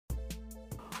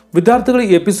ವಿದ್ಯಾರ್ಥಿಗಳ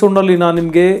ಈ ಎಪಿಸೋಡ್ನಲ್ಲಿ ನಾನು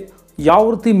ನಿಮಗೆ ಯಾವ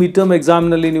ರೀತಿ ಮಿಡ್ ಟರ್ಮ್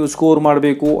ಎಕ್ಸಾಮ್ನಲ್ಲಿ ನೀವು ಸ್ಕೋರ್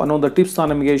ಮಾಡಬೇಕು ಅನ್ನೋ ಒಂದು ಟಿಪ್ಸ್ ನಾನು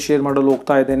ನಿಮಗೆ ಶೇರ್ ಮಾಡಲು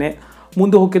ಹೋಗ್ತಾ ಇದ್ದೇನೆ.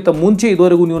 ಮುಂದೆ ಹೋಗಿಂತ ಮುಂಚೆ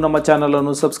ಇದುವರೆಗೂ ನೀವು ನಮ್ಮ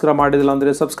ಚಾನಲನ್ನು ಸಬ್ಸ್ಕ್ರೈಬ್ ಮಾಡಿದಿಲ್ಲ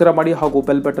ಅಂದರೆ ಸಬ್ಸ್ಕ್ರೈಬ್ ಮಾಡಿ ಹಾಗೂ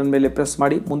ಬೆಲ್ ಬಟನ್ ಮೇಲೆ ಪ್ರೆಸ್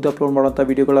ಮಾಡಿ ಮುಂದೆ ಅಪ್ಲೋಡ್ ಮಾಡುವಂಥ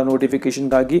ವಿಡಿಯೋಗಳ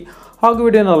ನೋಟಿಫಿಕೇಷನ್ಗಾಗಿ. ಹಾಗೂ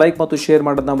ವಿಡಿಯೋನ ಲೈಕ್ ಮತ್ತು ಶೇರ್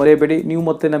ಮಾಡೋದನ್ನ ಮರೆಯಬೇಡಿ. ನೀವು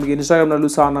ಮತ್ತೆ ನಮಗೆ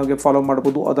ಇನ್ಸ್ಟಾಗ್ರಾಮ್ನಲ್ಲೂ ಸಹ ನಮಗೆ ಫಾಲೋ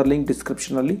ಮಾಡ್ಬೋದು. ಅದರ ಲಿಂಕ್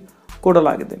ಡಿಸ್ಕ್ರಿಪ್ಷನಲ್ಲಿ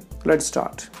ಕೊಡಲಾಗಿದೆ. Let's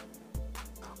start.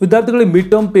 ವಿದ್ಯಾರ್ಥಿಗಳಿಗೆ ಮಿಡ್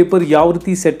ಟರ್ಮ್ ಪೇಪರ್ ಯಾವ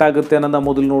ರೀತಿ ಸೆಟ್ ಆಗುತ್ತೆ ಅನ್ನೋದನ್ನ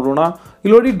ಮೊದಲು ನೋಡೋಣ.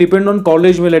 ಇಲ್ಲಿ ನೋಡಿ ಡಿಪೆಂಡ್ ಆನ್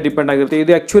ಕಾಲೇಜ್ ಮೇಲೆ ಡಿಪೆಂಡ್ ಆಗಿರುತ್ತೆ.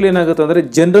 ಇದು ಆ್ಯಕ್ಚುಲಿ ಏನಾಗುತ್ತೆ ಅಂದರೆ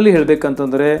ಜನರಲಿ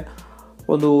ಹೇಳಬೇಕಂತಂದರೆ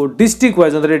ಒಂದು ಡಿಸ್ಟಿಕ್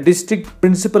ವೈಸ್ ಅಂದರೆ ಡಿಸ್ಟಿಕ್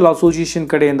ಪ್ರಿನ್ಸಿಪಲ್ ಅಸೋಸಿಯೇಷನ್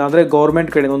ಕಡೆಯಿಂದ ಅಂದರೆ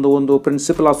ಗೌರ್ಮೆಂಟ್ ಕಡೆಯಿಂದ ಒಂದು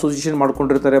ಪ್ರಿನ್ಸಿಪಲ್ ಅಸೋಸಿಯೇಷನ್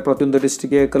ಮಾಡ್ಕೊಂಡಿರ್ತಾರೆ. ಪ್ರತಿಯೊಂದು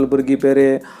ಡಿಸ್ಟಿಕ್ಗೆ ಕಲಬುರಗಿ ಬೇರೆ,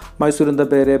 ಮೈಸೂರಿಂದ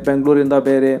ಬೇರೆ, ಬೆಂಗಳೂರಿಂದ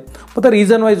ಬೇರೆ, ಮತ್ತು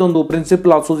ರೀಸನ್ ವೈಸ್ ಒಂದು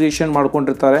ಪ್ರಿನ್ಸಿಪಲ್ ಅಸೋಸಿಯೇಷನ್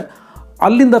ಮಾಡ್ಕೊಂಡಿರ್ತಾರೆ.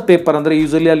 ಅಲ್ಲಿಂದ ಪೇಪರ್ ಅಂದರೆ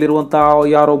ಯೂಶಲಿ ಅಲ್ಲಿರುವಂಥ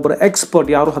ಯಾರೊಬ್ಬರು ಎಕ್ಸ್ಪರ್ಟ್,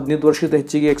 ಯಾರು 15 ವರ್ಷದ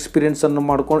ಹೆಚ್ಚಿಗೆ ಎಕ್ಸ್ಪೀರಿಯೆನ್ಸನ್ನು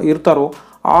ಮಾಡ್ಕೊಂಡು ಇರ್ತಾರೋ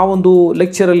ಆ ಒಂದು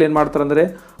ಲೆಕ್ಚರಲ್ಲಿ ಏನು ಮಾಡ್ತಾರೆ ಅಂದರೆ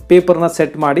ಪೇಪರ್ನ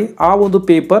ಸೆಟ್ ಮಾಡಿ ಆ ಒಂದು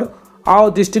ಪೇಪರ್ ಆ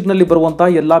ಡಿಸ್ಟ್ರಿಕ್ನಲ್ಲಿ ಬರುವಂಥ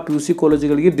ಎಲ್ಲ PUC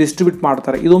ಕಾಲೇಜುಗಳಿಗೆ ಡಿಸ್ಟ್ರಿಬ್ಯೂಟ್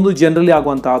ಮಾಡ್ತಾರೆ. ಇದೊಂದು ಜನರಲಿ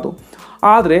ಆಗುವಂಥದ್ದು.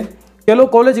 ಆದರೆ ಕೆಲವು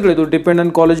ಕಾಲೇಜುಗಳಿದು ಡಿಪೆಂಡ್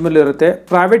ಆನ್ ಕಾಲೇಜ್ ಮೇಲೆ ಇರುತ್ತೆ.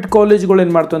 ಪ್ರೈವೇಟ್ ಕಾಲೇಜುಗಳು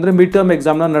ಏನು ಮಾಡ್ತಾರೆ ಅಂದರೆ ಮಿಡ್ ಟರ್ಮ್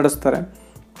ಎಕ್ಸಾಮ್ನ ನಡೆಸ್ತಾರೆ.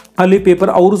 ಅಲ್ಲಿ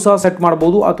ಪೇಪರ್ ಅವರು ಸಹ ಸೆಟ್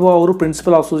ಮಾಡ್ಬೋದು ಅಥವಾ ಅವರು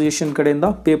ಪ್ರಿನ್ಸಿಪಲ್ ಅಸೋಸಿಯೇಷನ್ ಕಡೆಯಿಂದ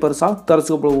ಪೇಪರ್ ಸಹ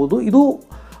ತರಿಸ್ಕೊಳ್ಬೋದು. ಇದು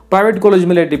ಪ್ರೈವೇಟ್ ಕಾಲೇಜ್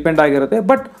ಮೇಲೆ ಡಿಪೆಂಡ್ ಆಗಿರುತ್ತೆ.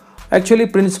 ಬಟ್ ಆ್ಯಕ್ಚುಲಿ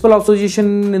ಪ್ರಿನ್ಸಿಪಲ್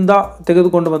ಅಸೋಸಿಯೇಷನ್ನಿಂದ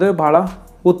ತೆಗೆದುಕೊಂಡು ಬಂದರೆ ಭಾಳ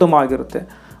ಉತ್ತಮ ಆಗಿರುತ್ತೆ.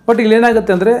 ಬಟ್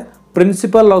ಇಲ್ಲೇನಾಗುತ್ತೆ ಅಂದರೆ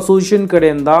ಪ್ರಿನ್ಸಿಪಲ್ ಅಸೋಸಿಯೇಷನ್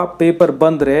ಕಡೆಯಿಂದ ಪೇಪರ್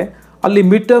ಬಂದರೆ ಅಲ್ಲಿ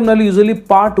ಮಿಡ್ ಟರ್ಮ್ನಲ್ಲಿ ಯೂಶಲಿ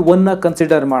ಪಾರ್ಟ್ 1ನ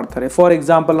ಕನ್ಸಿಡರ್ ಮಾಡ್ತಾರೆ. ಫಾರ್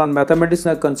ಎಕ್ಸಾಂಪಲ್ ನಾನು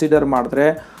ಮ್ಯಾಥಮೆಟಿಕ್ಸ್ನ ಕನ್ಸಿಡರ್ ಮಾಡಿದ್ರೆ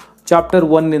ಚಾಪ್ಟರ್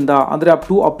 1ನಿಂದ ಅಂದರೆ ಅಪ್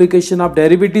ಟು ಅಪ್ಲಿಕೇಶನ್ ಆಫ್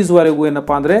ಡೆರಿವೇಟಿವ್ಸ್ವರೆಗೂ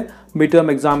ಏನಪ್ಪ ಅಂದರೆ ಮಿಡ್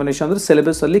ಟರ್ಮ್ ಎಕ್ಸಾಮಿನೇಷನ್ ಅಂದರೆ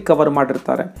ಸಿಲೆಬಸ್ಸಲ್ಲಿ ಕವರ್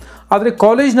ಮಾಡಿರ್ತಾರೆ. ಆದರೆ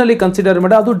ಕಾಲೇಜ್ನಲ್ಲಿ ಕನ್ಸಿಡರ್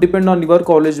ಮಾಡಿ ಅದು depend on your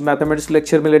college mathematics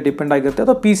lecture ಮೇಲೆ ಡಿಪೆಂಡ್ ಆಗಿರುತ್ತೆ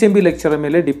ಅಥವಾ PCMB ಲೆಕ್ಚರ್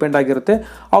ಮೇಲೆ ಡಿಪೆಂಡ್ ಆಗಿರುತ್ತೆ.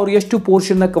 ಅವ್ರು ಎಷ್ಟು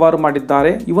ಪೋರ್ಷನ್ನ ಕವರ್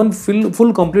ಮಾಡಿದ್ದಾರೆ, ಇವನ್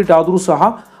ಫುಲ್ ಕಂಪ್ಲೀಟ್ ಆದರೂ ಸಹ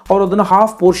ಅವರು ಅದನ್ನು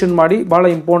ಹಾಫ್ ಪೋರ್ಷನ್ ಮಾಡಿ ಭಾಳ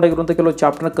ಇಂಪಾರ್ಟೆಂಟ್ ಆಗಿರುವಂಥ ಕೆಲವು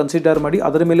ಚಾಪ್ಟರ್ನ ಕನ್ಸಿಡರ್ ಮಾಡಿ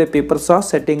ಅದರ ಮೇಲೆ ಪೇಪರ್ ಸಹ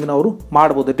ಸೆಟ್ಟಿಂಗ್ನ ಅವರು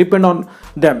ಮಾಡ್ಬೋದು, ಡಿಪೆಂಡ್ ಆನ್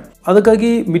ದ್ಯಾಮ್. ಅದಕ್ಕಾಗಿ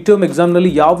ಮಿಡ್ ಟರ್ಮ್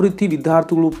ಎಕ್ಸಾಮ್ನಲ್ಲಿ ಯಾವ ರೀತಿ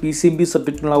ವಿದ್ಯಾರ್ಥಿಗಳು PCMB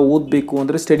ಸಬ್ಜೆಕ್ಟ್ನ ಓದಬೇಕು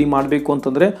ಅಂದರೆ ಸ್ಟಡಿ ಮಾಡಬೇಕು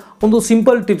ಅಂತಂದರೆ ಒಂದು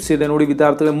ಸಿಂಪಲ್ ಟಿಪ್ಸ್ ಇದೆ ನೋಡಿ.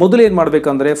 ವಿದ್ಯಾರ್ಥಿಗಳು ಮೊದಲು ಏನು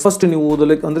ಮಾಡಬೇಕಂದ್ರೆ ಫಸ್ಟ್ ನೀವು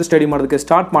ಓದಲಿಕ್ಕೆ ಅಂದರೆ ಸ್ಟಡಿ ಮಾಡೋದಕ್ಕೆ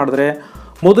ಸ್ಟಾರ್ಟ್ ಮಾಡಿದ್ರೆ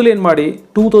ಮೊದಲು ಏನು ಮಾಡಿ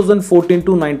 2014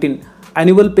 to 19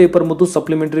 ಆ್ಯನ್ಯುವಲ್ ಪೇಪರ್ ಮತ್ತು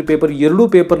ಸಪ್ಲಿಮೆಂಟರಿ ಪೇಪರ್ ಎರಡೂ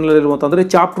ಪೇಪರ್ನಲ್ಲಿರುವಂಥ ಅಂದರೆ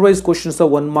chapter wise questions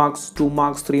 1 marks 2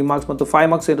 marks 3 marks ಮತ್ತು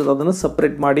 5 ಮಾರ್ಕ್ಸ್ ಇರೋದು ಅದನ್ನು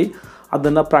ಸಪ್ರೇಟ್ ಮಾಡಿ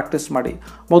ಅದನ್ನು ಪ್ರಾಕ್ಟೀಸ್ ಮಾಡಿ.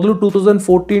 ಮೊದಲು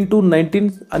 2014 to 19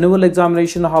 ಆ್ಯನ್ಯುವಲ್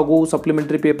ಎಕ್ಸಾಮಿನೇಷನ್ ಹಾಗೂ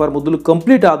ಸಪ್ಲಿಮೆಂಟರಿ ಪೇಪರ್ ಮೊದಲು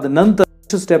ಕಂಪ್ಲೀಟ್ ಆದ ನಂತರ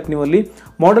ಸ್ಟೆಪ್ ನೀವು ಅಲ್ಲಿ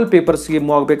model ಪೇಪರ್ಸ್ಗೆ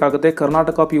move ಆಗಬೇಕಾಗುತ್ತೆ.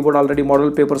 Karnataka PU board already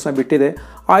model ಪೇಪರ್ಸ್ನ ಬಿಟ್ಟಿದೆ.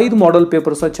 5 ಮಾಡೆಲ್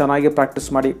ಪೇಪರ್ಸ್ನ ಚೆನ್ನಾಗಿ ಪ್ರಾಕ್ಟೀಸ್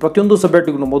ಮಾಡಿ. ಪ್ರತಿಯೊಂದು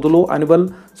ಸಬ್ಜೆಕ್ಟಿಗೂ ಮೊದಲು ಆ್ಯನ್ಯುವಲ್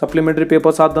ಸಪ್ಲಿಮೆಂಟರಿ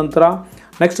ಪೇಪರ್ಸ್ ಆದ ನಂತರ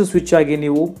ನೆಕ್ಸ್ಟ್ ಸ್ವಿಚ್ ಆಗಿ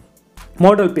ನೀವು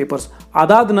ಮಾಡೆಲ್ ಪೇಪರ್ಸ್.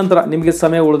 ಅದಾದ ನಂತರ ನಿಮಗೆ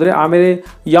ಸಮಯ ಉಳಿದ್ರೆ ಆಮೇಲೆ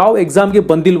ಯಾವ ಎಕ್ಸಾಮ್ಗೆ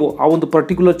ಬಂದಿಲ್ವೋ ಆ ಒಂದು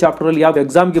ಪರ್ಟಿಕ್ಯುಲರ್ ಚಾಪ್ಟರಲ್ಲಿ ಯಾವ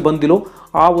ಎಕ್ಸಾಮ್ಗೆ ಬಂದಿಲ್ಲೋ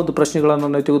ಆ ಒಂದು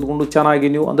ಪ್ರಶ್ನೆಗಳನ್ನು ತೆಗೆದುಕೊಂಡು ಚೆನ್ನಾಗಿ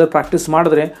ನೀವು ಅಂದರೆ ಪ್ರಾಕ್ಟೀಸ್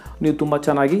ಮಾಡಿದ್ರೆ ನೀವು ತುಂಬ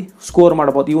ಚೆನ್ನಾಗಿ ಸ್ಕೋರ್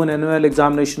ಮಾಡ್ಬೋದು. ಈವನ್ ಆ್ಯನ್ಯುವಲ್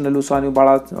ಎಕ್ಸಾಮಿನೇಷನಲ್ಲೂ ಸಹ ನೀವು ಭಾಳ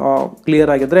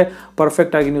ಕ್ಲಿಯರ್ ಆಗಿದ್ದರೆ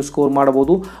ಪರ್ಫೆಕ್ಟಾಗಿ ನೀವು ಸ್ಕೋರ್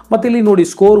ಮಾಡ್ಬೋದು. ಮತ್ತು ಇಲ್ಲಿ ನೋಡಿ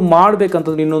ಸ್ಕೋರ್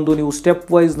ಮಾಡಬೇಕಂತಂದ್ರೆ ಇನ್ನೊಂದು ನೀವು ಸ್ಟೆಪ್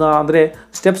ವೈಸ್ನ ಅಂದರೆ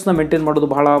ಸ್ಟೆಪ್ಸ್ನ ಮೇಂಟೈನ್ ಮಾಡೋದು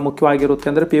ಬಹಳ ಮುಖ್ಯವಾಗಿರುತ್ತೆ.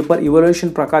 ಅಂದರೆ ಪೇಪರ್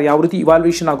ಇವಾಲ್ಯೂಯೇಷನ್ ಪ್ರಕಾರ ಯಾವ ರೀತಿ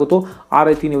ಇವಾಲ್ಯೂಯೇಷನ್ ಆಗುತ್ತೋ ಆ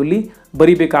ರೀತಿ ನೀವು ಇಲ್ಲಿ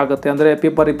ಬರೀಬೇಕಾಗತ್ತೆ. ಅಂದರೆ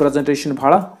ಪೇಪರ್ ರಿಪ್ರೆಸೆಂಟೇಷನ್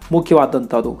ಬಹಳ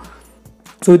ಮುಖ್ಯವಾದಂಥದ್ದು.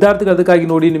 ಸೊ ವಿದ್ಯಾರ್ಥಿಗಳು ಅದಕ್ಕಾಗಿ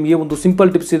ನೋಡಿ ನಿಮಗೆ ಒಂದು ಸಿಂಪಲ್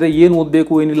ಟಿಪ್ಸ್ ಇದೆ. ಏನು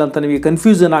ಓದಬೇಕು ಏನಿಲ್ಲ ಅಂತ ನಿಮಗೆ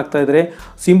ಕನ್ಫ್ಯೂಷನ್ ಆಗ್ತಾ ಇದ್ದರೆ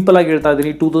ಸಿಂಪಲಾಗಿ ಹೇಳ್ತಾ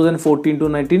ಇದ್ದೀನಿ. 2014 to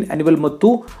 19 ಆ್ಯನ್ಯುವಲ್ ಮತ್ತು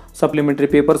ಸಪ್ಲಿಮೆಂಟರಿ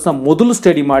ಪೇಪರ್ಸ್ನ ಮೊದಲು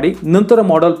ಸ್ಟಡಿ ಮಾಡಿ, ನಂತರ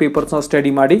ಮಾಡೆಲ್ ಪೇಪರ್ಸ್ನ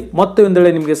ಸ್ಟಡಿ ಮಾಡಿ. ಮತ್ತೆ ಒಂದು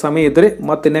ವೇಳೆ ನಿಮಗೆ ಸಮಯ ಇದ್ದರೆ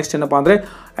ಮತ್ತೆ ನೆಕ್ಸ್ಟ್ ಏನಪ್ಪ ಅಂದರೆ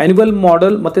ಆ್ಯನ್ಯುವಲ್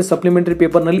ಮಾಡೆಲ್ ಮತ್ತು ಸಪ್ಲಿಮೆಂಟರಿ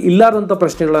ಪೇಪರ್ನಲ್ಲಿ ಇಲ್ಲಾರಂಥ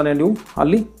ಪ್ರಶ್ನೆಗಳನ್ನು ನೀವು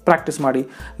ಅಲ್ಲಿ ಪ್ರಾಕ್ಟೀಸ್ ಮಾಡಿ.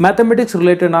 ಮ್ಯಾಥಮೆಟಿಕ್ಸ್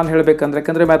ರಿಲೇಟೆಡ್ ನಾನು ಹೇಳಬೇಕಂದ್ರೆ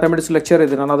ಯಾಕಂದರೆ ಮ್ಯಾಥಮೆಟಿಕ್ಸ್ ಲೆಕ್ಚರ್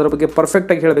ಇದೆ, ನಾನು ಅದರ ಬಗ್ಗೆ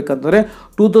ಪರ್ಫೆಕ್ಟಾಗಿ ಹೇಳಬೇಕಂದ್ರೆ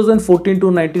 2014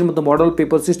 to 19 ಮತ್ತು ಮಾಡೆಲ್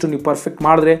ಪೇಪರ್ಸ್ ಇಷ್ಟು ನೀವು ಪರ್ಫೆಕ್ಟ್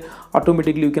ಮಾಡಿದ್ರೆ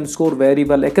automatically you can score very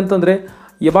well. ಯಾಕಂತಂದರೆ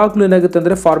ಯಾವಾಗಲೂ ಏನಾಗುತ್ತೆ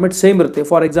ಅಂದರೆ ಫಾರ್ಮೆಟ್ ಸೇಮ್ ಇರುತ್ತೆ.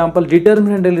 ಫಾರ್ ಎಕ್ಸಾಂಪಲ್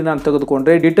ಡಿಟರ್ಮಿನೆಂಟಲ್ಲಿ ನಾನು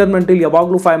ತೆಗೆದುಕೊಂಡ್ರೆ ಡಿಟರ್ಮಿನೆಂಟಲ್ಲಿ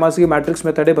ಯಾವಾಗಲೂ 5 ಮಾರ್ಕ್ಸ್ಗೆ ಮ್ಯಾಟ್ರಿಕ್ಸ್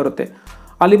ಮೆಥಡೇ ಬರುತ್ತೆ.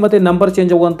 ಅಲ್ಲಿ ಮತ್ತೆ ನಂಬರ್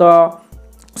ಚೇಂಜ್ ಆಗುವಂಥ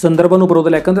ಸಂದರ್ಭನೂ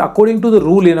ಬರೋದಿಲ್ಲ. ಯಾಕಂದರೆ ಅಕಾರ್ಡಿಂಗ್ ಟು ದ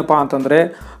ರೂಲ್ ಏನಪ್ಪ ಅಂತಂದರೆ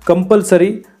ಕಂಪಲ್ಸರಿ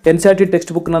NCERT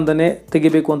ಟೆಕ್ಸ್ಟ್ ಬುಕ್ನಂದನೇ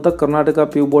ತೆಗಿಬೇಕು ಅಂತ ಕರ್ನಾಟಕ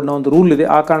PU ಬೋರ್ಡ್ನ ಒಂದು ರೂಲ್ ಇದೆ.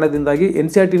 ಆ ಕಾರಣದಿಂದಾಗಿ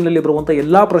NCERTನಲ್ಲಿ ಬರುವಂಥ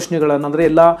ಎಲ್ಲ ಪ್ರಶ್ನೆಗಳನ್ನು ಅಂದರೆ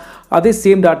ಎಲ್ಲ ಅದೇ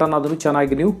ಸೇಮ್ ಡಾಟಾನ ಅದನ್ನು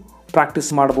ಚೆನ್ನಾಗಿ ನೀವು ಪ್ರಾಕ್ಟೀಸ್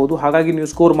ಮಾಡ್ಬೋದು. ಹಾಗಾಗಿ ನೀವು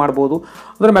ಸ್ಕೋರ್ ಮಾಡ್ಬೋದು.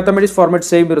 ಅಂದರೆ ಮ್ಯಾಥಮೆಟಿಕ್ಸ್ ಫಾರ್ಮೆಟ್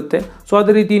ಸೇಮ್ ಇರುತ್ತೆ. ಸೊ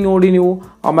ಅದೇ ರೀತಿ ನೋಡಿ ನೀವು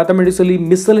ಆ ಮ್ಯಾಥಮೆಟಿಕ್ಸಲ್ಲಿ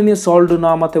ಮಿಸ್ಸೆಲೇನಿಯಸ್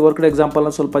ಸಾಲ್ವ್ನ ಮತ್ತು ವರ್ಕ್ಡ್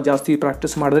ಎಕ್ಸಾಂಪಲ್ನ ಸ್ವಲ್ಪ ಜಾಸ್ತಿ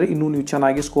ಪ್ರಾಕ್ಟೀಸ್ ಮಾಡಿದ್ರೆ ಇನ್ನೂ ನೀವು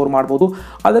ಚೆನ್ನಾಗಿ ಸ್ಕೋರ್ ಮಾಡ್ಬೋದು.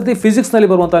 ಅದೇ ರೀತಿ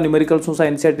ಫಿಸಿಕ್ಸ್ನಲ್ಲಿ ಬರುವಂಥ ನ್ಯೂಮೆರಿಕಲ್ಸು ಸಹ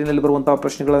NCERTನಲ್ಲಿ ಬರುವಂಥ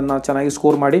ಪ್ರಶ್ನೆಗಳನ್ನು ಚೆನ್ನಾಗಿ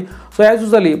ಸ್ಕೋರ್ ಮಾಡಿ. ಸೊ ಆ್ಯಸ್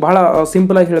ಯೂಸಲಿ ಬಹಳ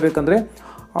ಸಿಂಪಲಾಗಿ ಹೇಳಬೇಕಂದ್ರೆ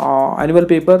annual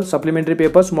paper, supplementary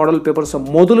papers, model papers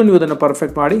ಮೊದಲು ನೀವು ಅದನ್ನು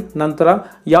ಪರ್ಫೆಕ್ಟ್ ಮಾಡಿ ನಂತರ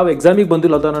ಯಾವ ಎಕ್ಸಾಮಿಗೆ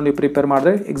ಬಂದಿಲ್ಲ ಅದನ್ನು ನೀವು ಪ್ರಿಪೇರ್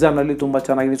ಮಾಡಿದ್ರೆ ಎಕ್ಸಾಮ್ನಲ್ಲಿ ತುಂಬ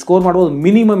ಚೆನ್ನಾಗಿ ಸ್ಕೋರ್ ಮಾಡ್ಬೋದು.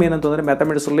 ಮಿನಿಮಮ್ ಏನಂತಂದರೆ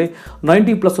ಮ್ಯಾಥಮೆಟಿಕ್ಸಲ್ಲಿ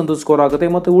 90+ ಅಂತೂ ಸ್ಕೋರ್ ಆಗುತ್ತೆ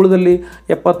ಮತ್ತು ಉಳಿದಲ್ಲಿ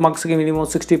 70 ಮಾರ್ಕ್ಸ್ಗೆ ಮಿನಿಮಮ್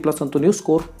 60+ ಅಂತೂ ನೀವು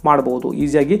ಸ್ಕೋರ್ ಮಾಡ್ಬೋದು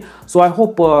ಈಸಿಯಾಗಿ. ಸೊ ಐ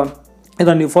ಹೋಪ್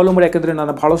ಇದನ್ನು ನೀವು ಫಾಲೋ ಮಾಡಿ. ಯಾಕಂದರೆ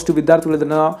ನಾನು ಭಾಳಷ್ಟು ವಿದ್ಯಾರ್ಥಿಗಳು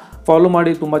ಇದನ್ನು ಫಾಲೋ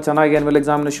ಮಾಡಿ ತುಂಬ ಚೆನ್ನಾಗಿ ಆನ್ಯುವಲ್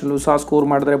ಎಕ್ಸಾಮಿನೇಷನ್ಲು ಸಹ ಸ್ಕೋರ್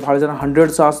ಮಾಡಿದರೆ ಭಾಳ ಜನ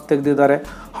 100 ಸಹ ತೆಗೆದಿದ್ದಾರೆ.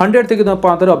 100 ತೆಗೆದಪ್ಪ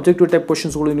ಅಂದರೆ ಅಬ್ಜೆಕ್ಟಿವ್ ಟೈಪ್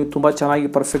ಕ್ವಶನ್ಸ್ಗಳು ನೀವು ತುಂಬ ಚೆನ್ನಾಗಿ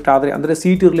ಪರ್ಫೆಕ್ಟ್ ಆದರೆ ಅಂದರೆ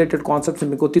CET ರಿಲೇಟೆಡ್ ಕಾನ್ಸೆಪ್ಟ್ಸ್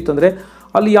ನಿಮಗೆ ಗೊತ್ತಿತ್ತಂದರೆ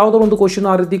ಅಲ್ಲಿ ಯಾವುದೋ ಒಂದು ಕ್ವಶನ್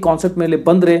ಆ ರೀತಿ ಕಾನ್ಸೆಪ್ಟ್ ಮೇಲೆ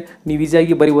ಬಂದರೆ ನೀವು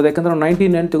ಈಸಿಯಾಗಿ ಬರೀಬೋದು. ಯಾಕಂದರೆ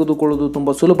 99 ತೆಗೆದುಕೊಳ್ಳೋದು ತುಂಬ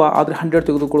ಸುಲಭ, ಆದರೆ 100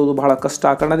 ತೆಗೆದುಕೊಳ್ಳೋದು ಬಹಳ ಕಷ್ಟ.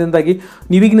 ಆ ಕಾರಣದಿಂದಾಗಿ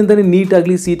ನೀವೀಗಿನಿಂದಲೇ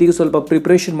ನೀಟಾಗಲಿ CETಗೆ ಸ್ವಲ್ಪ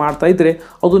ಪ್ರಿಪ್ರೇಷನ್ ಮಾಡ್ತಾ ಇದ್ದರೆ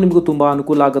ಅದು ನಿಮಗೂ ತುಂಬ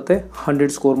ಅನುಕೂಲ ಆಗುತ್ತೆ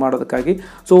 100 ಸ್ಕೋರ್ ಮಾಡೋದಕ್ಕಾಗಿ.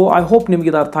 ಸೊ ಐ ಹೋಪ್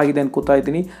ನಿಮಗೆ ಇದು ಅರ್ಥ ಆಗಿದೆ ಅನ್ಕೋತಾ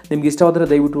ಇದ್ದೀನಿ. ನಿಮಗೆ ಇಷ್ಟವಾದರೆ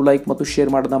ದಯವಿಟ್ಟು ಲೈಕ್ ಮತ್ತು ಶೇರ್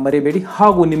ಮಾಡೋದನ್ನ ಮರಿಬೇಡಿ.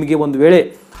 ಹಾಗೂ ನಿಮಗೆ ಒಂದು ವೇಳೆ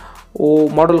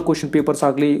ಮಾಡಲ್ ಕ್ವಶನ್ ಪೇಪರ್ಸ್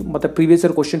ಆಗಲಿ ಮತ್ತು ಪ್ರೀವಿಯಸ್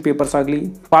ಇಯರ್ ಕ್ವಶನ್ ಪೇಪರ್ಸ್ ಆಗಲಿ,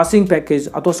 ಪಾಸಿಂಗ್ ಪ್ಯಾಕೇಜ್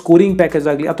ಅಥವಾ ಸ್ಕೋರಿಂಗ್ ಪ್ಯಾಕೇಜ್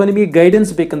ಆಗಲಿ, ಅಥವಾ ನಿಮಗೆ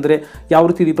ಗೈಡೆನ್ಸ್ ಬೇಕಂದರೆ ಯಾವ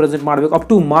ರೀತಿ ರಿಪ್ರೆಸೆಂಟ್ ಮಾಡಬೇಕು ಅಪ್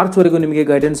ಟು ಮಾರ್ಚ್ವರೆಗೂ ನಿಮಗೆ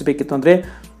ಗೈಡೆನ್ಸ್ ಬೇಕಿತ್ತು ಅಂದರೆ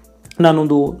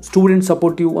ನಾನೊಂದು ಸ್ಟೂಡೆಂಟ್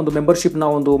ಸಪೋರ್ಟಿವ್ ಒಂದು ಮೆಂಬರ್ಶಿಪ್ನ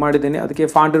ಒಂದು ಮಾಡಿದ್ದೇನೆ. ಅದಕ್ಕೆ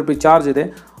 500 ರೂಪಾಯಿ ಚಾರ್ಜ್ ಇದೆ.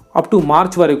 ಅಪ್ ಟು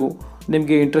ಮಾರ್ಚ್ವರೆಗೂ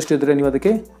ನಿಮಗೆ ಇಂಟ್ರೆಸ್ಟ್ ಇದ್ದರೆ ನೀವು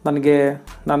ಅದಕ್ಕೆ ನನಗೆ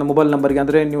ನನ್ನ ಮೊಬೈಲ್ ನಂಬರ್ಗೆ,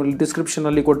 ಅಂದರೆ ನೀವು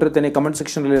ಡಿಸ್ಕ್ರಿಪ್ಷನಲ್ಲಿ ಕೊಟ್ಟಿರ್ತೇನೆ, ಕಮೆಂಟ್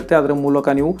ಸೆಕ್ಷನಲ್ಲಿ ಇರುತ್ತೆ, ಅದರ ಮೂಲಕ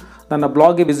ನೀವು ನನ್ನ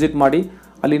ಬ್ಲಾಗ್ಗೆ ವಿಸಿಟ್ ಮಾಡಿ,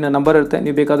 ಅಲ್ಲಿ ನನ್ನ ನಂಬರ್ ಇರುತ್ತೆ,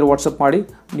 ನೀವು ಬೇಕಾದರೆ ವಾಟ್ಸಪ್ ಮಾಡಿ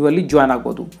ನೀವು ಅಲ್ಲಿ ಜಾಯ್ನ್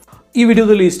ಆಗ್ಬೋದು. ಈ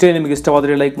ವಿಡಿಯೋದಲ್ಲಿ ಇಷ್ಟೇ. ನಿಮಗೆ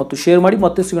ಇಷ್ಟವಾದರೆ ಲೈಕ್ ಮತ್ತು ಶೇರ್ ಮಾಡಿ.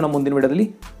 ಮತ್ತೆ ಸಿಗೋಣ ಮುಂದಿನ ವಿಡಿಯೋದಲ್ಲಿ.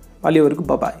 ಅಲ್ಲಿವರೆಗೂ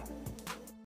ಬಾಯ್.